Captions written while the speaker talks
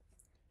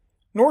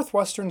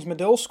Northwestern's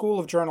Medill School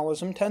of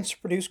Journalism tends to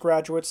produce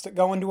graduates that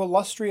go into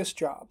illustrious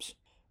jobs.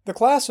 The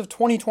class of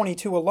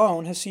 2022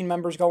 alone has seen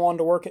members go on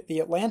to work at The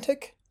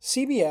Atlantic,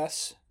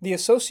 CBS, The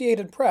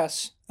Associated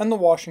Press, and The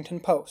Washington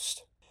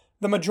Post.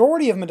 The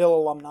majority of Medill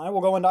alumni will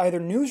go into either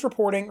news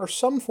reporting or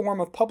some form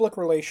of public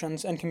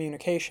relations and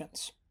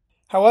communications.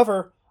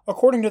 However,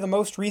 according to the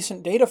most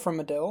recent data from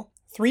Medill,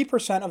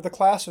 3% of the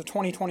class of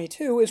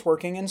 2022 is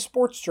working in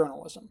sports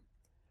journalism.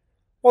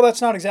 While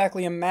that's not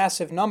exactly a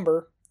massive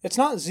number, it's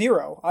not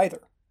zero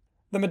either.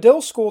 The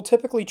Medill School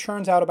typically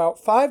churns out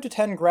about 5 to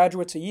 10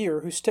 graduates a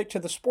year who stick to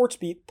the sports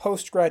beat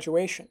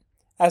post-graduation,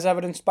 as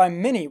evidenced by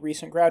many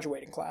recent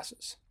graduating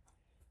classes.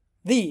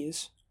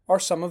 These are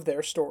some of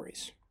their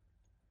stories.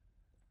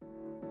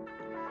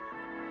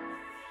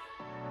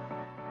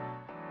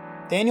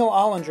 Daniel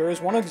Ollinger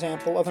is one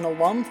example of an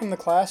alum from the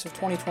class of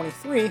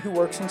 2023 who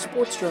works in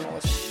sports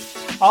journalism.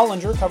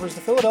 Ollinger covers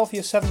the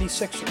Philadelphia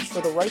 76ers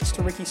for the Rights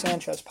to Ricky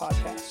Sanchez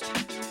podcast.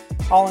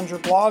 Ollinger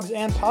blogs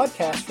and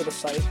podcasts for the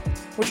site,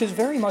 which is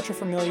very much a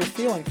familiar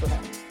feeling for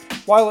him.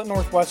 While at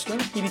Northwestern,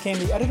 he became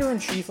the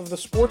editor-in-chief of the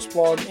sports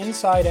blog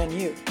Inside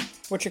NU,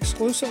 which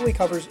exclusively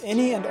covers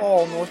any and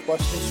all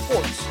Northwestern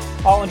sports.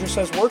 Ollinger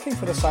says working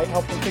for the site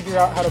helped him figure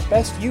out how to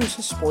best use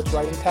his sports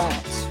writing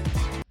talents.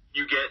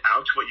 You get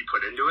out what you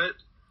put into it.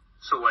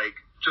 So,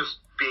 just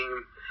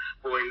being,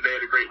 they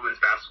had a great women's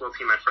basketball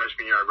team my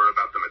freshman year. I wrote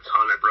about them a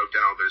ton. I broke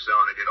down all their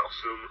zone. I did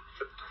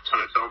a ton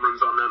of film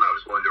rooms on them. I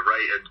was willing to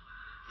write, and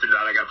through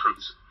that I got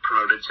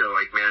promoted to,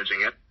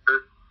 managing editor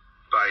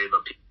by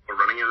the people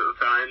running it at the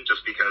time,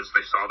 just because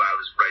they saw that I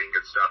was writing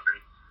good stuff and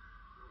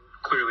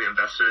clearly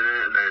invested in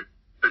it. And then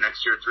the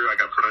next year through, I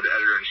got promoted to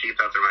editor-in-chief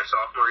after my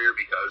sophomore year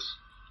because,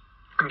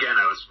 again,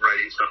 I was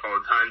writing stuff all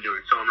the time,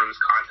 doing film rooms,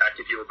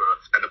 contacting people to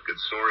set up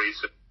good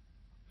stories.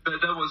 But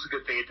that was a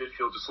good thing. It did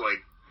feel just like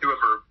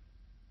whoever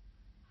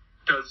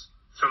does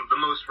the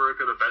most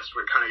work or the best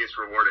work kind of gets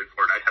rewarded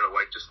for it. I had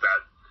just that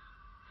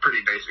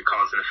pretty basic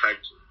cause and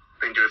effect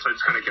thing to it. So I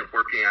just kind of kept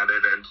working at it.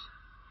 And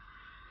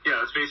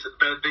yeah,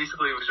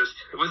 basically it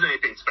wasn't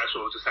anything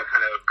special. It was just I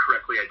kind of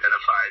correctly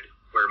identified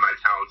where my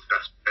talents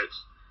best fit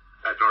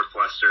at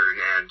Northwestern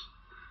and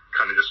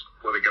kind of just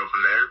let it go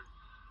from there.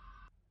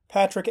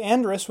 Patrick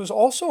Andrus was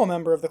also a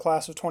member of the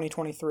class of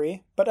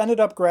 2023, but ended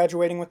up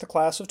graduating with the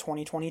class of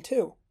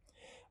 2022.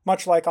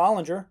 Much like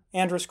Ollinger,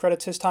 Andrus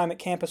credits his time at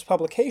Campus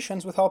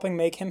Publications with helping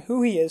make him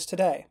who he is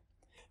today.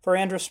 For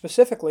Andrus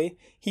specifically,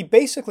 he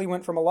basically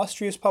went from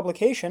illustrious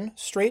publication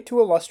straight to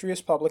illustrious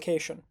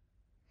publication.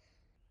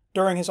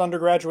 During his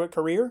undergraduate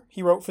career,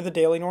 he wrote for the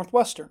Daily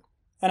Northwestern,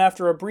 and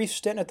after a brief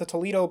stint at the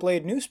Toledo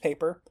Blade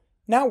newspaper,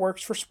 now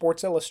works for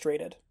Sports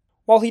Illustrated.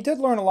 While he did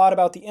learn a lot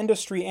about the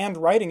industry and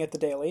writing at the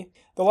Daily,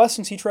 the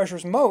lessons he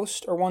treasures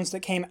most are ones that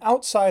came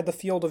outside the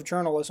field of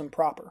journalism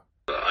proper.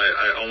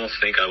 I almost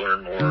think I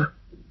learned more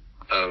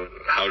of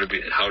how to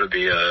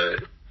be a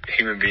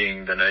human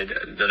being than I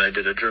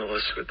did a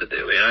journalist with the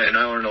Daily, and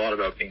I learned a lot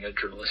about being a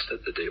journalist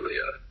at the Daily,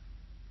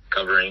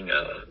 covering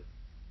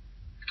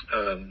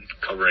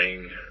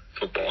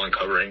football and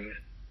covering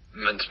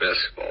men's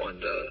basketball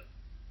and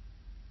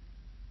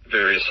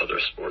various other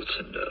sports,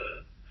 and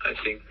I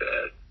think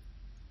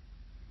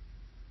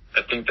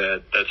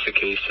that that's the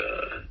case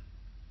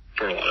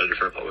for a lot of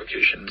different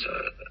publications.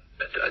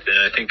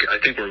 I think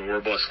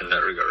we're blessed in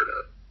that regard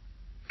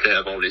to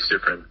have all these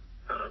different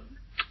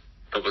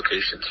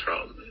publications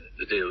from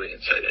the Daily,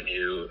 Inside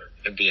NU,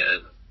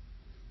 MBN,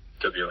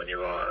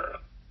 WNUR,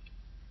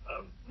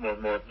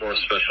 more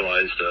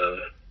specialized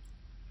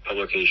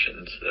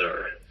publications that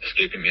are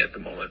escaping me at the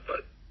moment.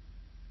 But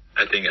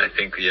I think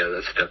yeah,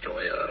 that's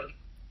definitely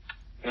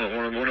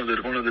one of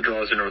the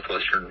draws in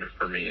Northwestern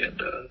for me,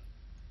 and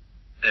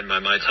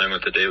my time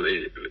with the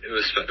Daily, it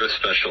was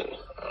special.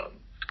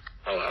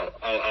 I'll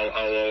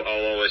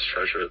always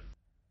treasure it.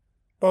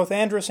 Both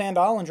Andrus and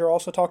Ollinger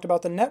also talked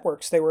about the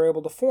networks they were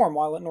able to form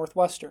while at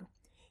Northwestern.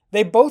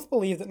 They both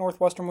believe that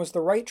Northwestern was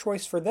the right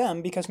choice for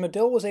them because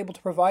Medill was able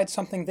to provide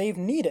something they've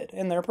needed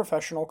in their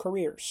professional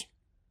careers.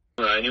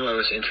 I knew I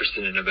was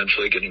interested in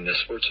eventually getting to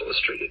Sports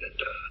Illustrated,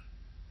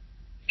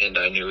 and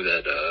I knew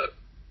that,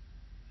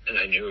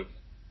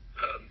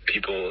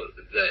 people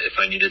that if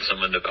I needed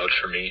someone to vouch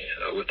for me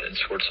within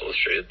Sports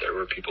Illustrated, there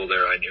were people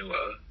there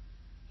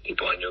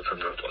people I knew from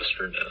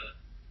Northwestern,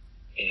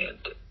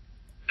 and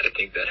I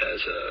think that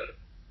has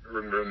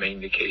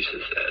remained the case,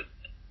 is that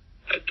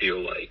I feel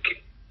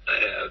like I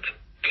have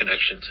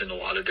connections in a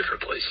lot of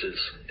different places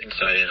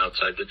inside and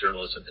outside the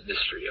journalism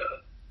industry.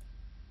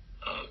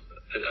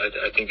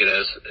 I think it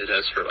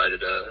has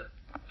provided a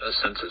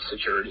sense of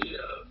security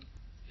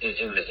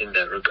in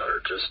that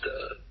regard. Just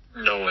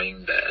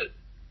knowing that,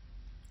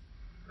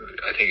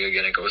 I think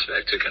again it goes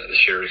back to kind of the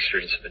shared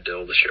experience of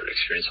Medill, the shared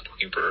experience of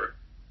looking for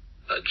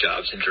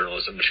jobs in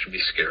journalism, which can be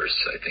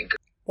scarce, I think.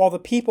 While the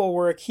people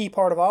were a key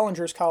part of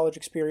Ollinger's college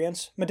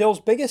experience, Medill's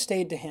biggest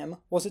aid to him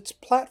was its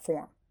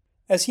platform.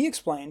 As he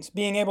explains,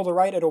 being able to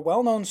write at a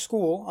well-known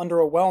school under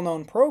a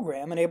well-known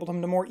program enabled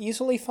him to more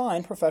easily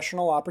find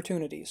professional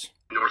opportunities.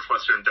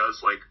 Northwestern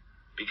does,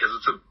 because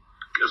it's a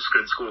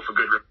good school for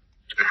good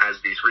reputation, has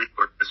these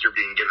resources, you're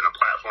being given a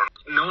platform.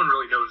 No one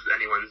really knows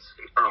anyone's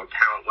internal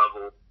talent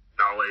level,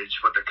 knowledge,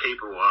 what they're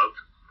capable of.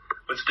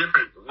 What's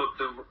different,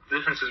 the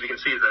differences we can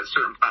see is that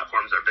certain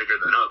platforms are bigger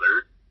than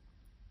others.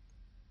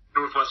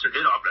 Northwestern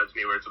did offer that to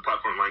me, where it's a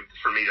platform like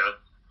for me to,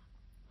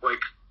 like,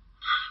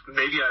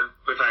 maybe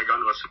if I had gone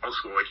to a small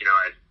school, like,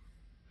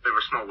 there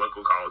were small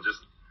local colleges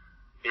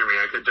near me,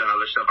 I could have done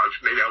other stuff.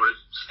 Maybe I would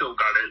have still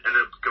got it,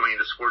 ended up going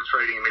into sports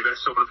writing, and maybe I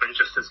still would have been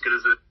just as good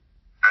at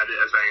it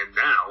as I am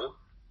now.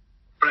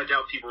 But I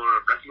doubt people would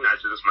have recognized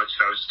it as much if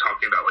I was just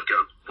talking about like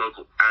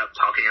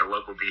talking at a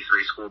local D3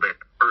 school they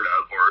heard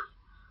of, or,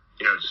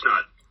 just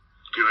not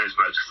doing as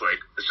much.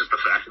 It's just the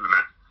fact of the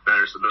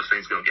matter that those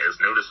things don't get as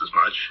noticed as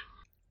much.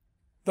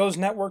 Those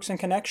networks and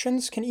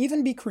connections can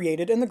even be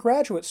created in the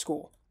graduate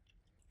school.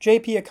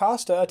 J.P.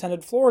 Acosta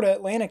attended Florida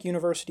Atlantic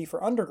University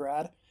for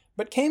undergrad,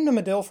 but came to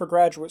Medill for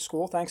graduate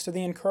school thanks to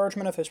the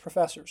encouragement of his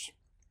professors.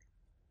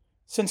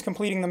 Since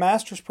completing the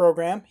master's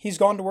program, he's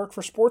gone to work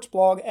for sports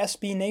blog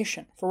SB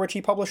Nation, for which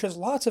he publishes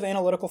lots of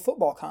analytical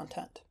football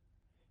content.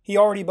 He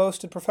already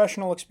boasted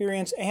professional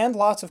experience and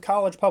lots of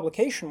college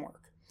publication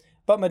work,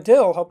 but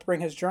Medill helped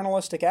bring his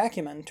journalistic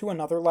acumen to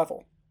another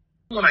level.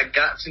 When I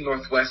got to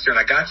Northwestern,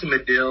 I got to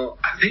Medill,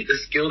 I think the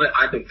skill that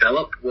I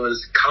developed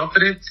was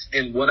confidence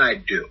in what I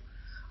do.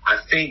 I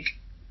think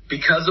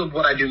because of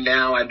what I do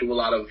now, I do a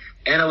lot of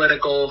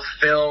analytical,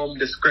 film,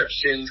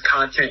 descriptions,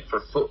 content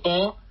for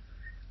football.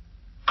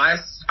 I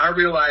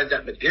realized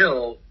at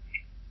Medill,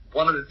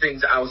 one of the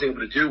things that I was able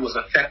to do was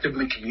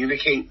effectively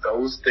communicate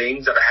those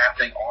things that are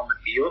happening on the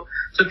field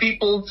to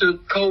people,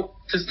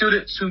 to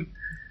students who,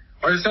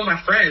 or to some of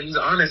my friends,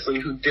 honestly,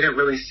 who didn't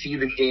really see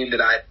the game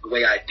the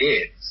way I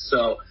did.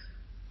 So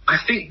I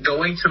think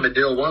going to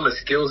Medill, one of the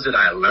skills that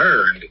I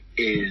learned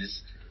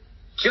is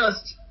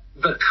just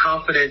the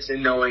confidence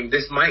in knowing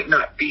this might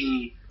not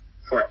be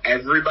for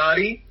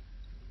everybody,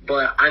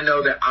 but I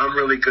know that I'm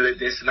really good at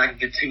this and I can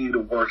continue to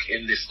work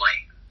in this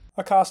lane.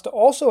 Acosta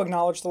also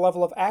acknowledged the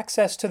level of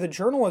access to the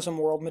journalism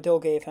world Medill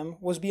gave him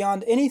was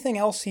beyond anything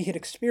else he had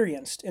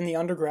experienced in the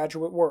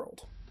undergraduate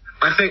world.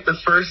 I think the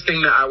first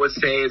thing that I would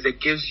say is it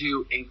gives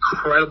you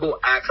incredible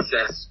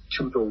access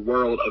to the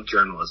world of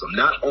journalism.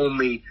 Not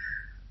only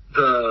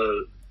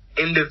the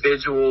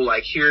individual,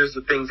 like, here's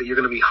the things that you're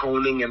going to be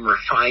honing and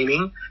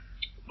refining.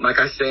 Like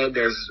I said,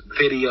 there's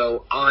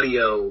video,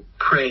 audio,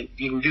 print.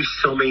 You can do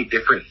so many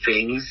different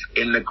things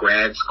in the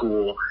grad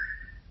school,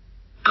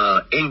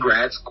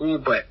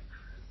 but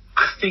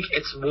I think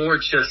it's more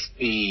just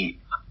the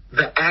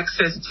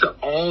access to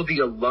all the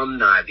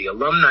alumni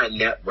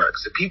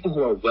networks, the people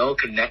who are well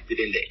connected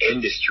in the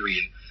industry.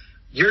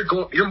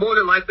 And you're more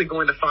than likely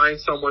going to find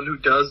someone who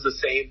does the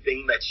same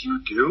thing that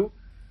you do,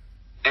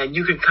 and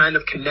you can kind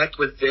of connect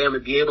with them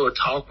and be able to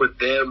talk with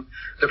them.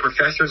 The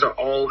professors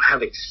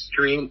have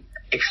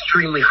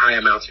extremely high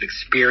amounts of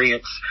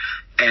experience,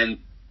 and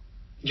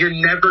you're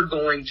never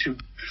going to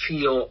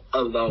feel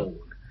alone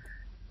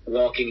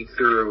walking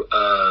through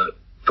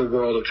the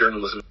world of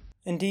journalism.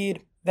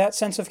 Indeed, that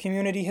sense of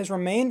community has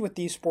remained with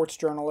these sports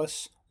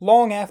journalists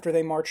long after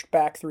they marched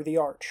back through the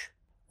arch.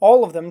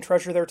 All of them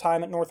treasure their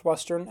time at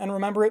Northwestern and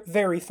remember it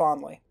very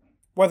fondly.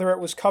 Whether it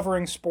was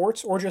covering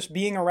sports or just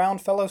being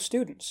around fellow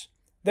students,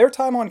 their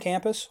time on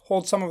campus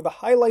holds some of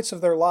the highlights of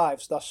their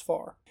lives thus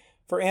far.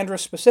 For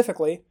Andrus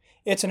specifically,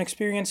 it's an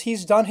experience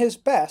he's done his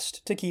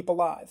best to keep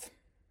alive.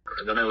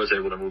 And then I was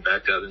able to move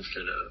back to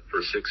Evanston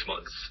for 6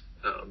 months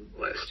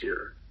last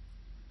year,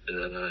 and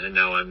then and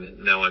now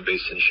I'm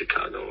based in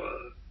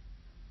Chicago.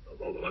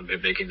 Although I'm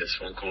making this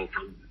phone call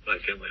from my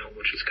family home,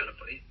 which is kind of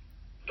funny.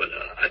 But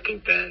I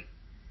think that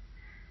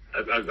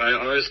I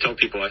always tell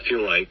people I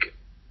feel like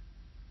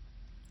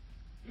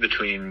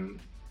between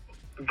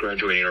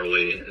graduating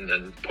early and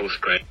then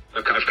post-grad,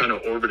 I've kind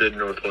of orbited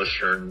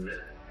Northwestern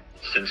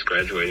since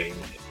graduating.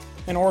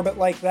 An orbit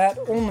like that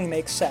only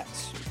makes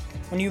sense.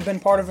 When you've been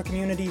part of a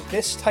community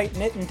this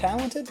tight-knit and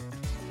talented,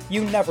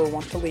 you never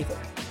want to leave it.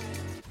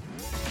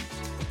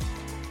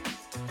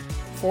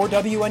 For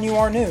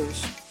WNUR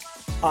News,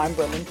 I'm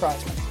Brendan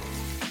Preisman.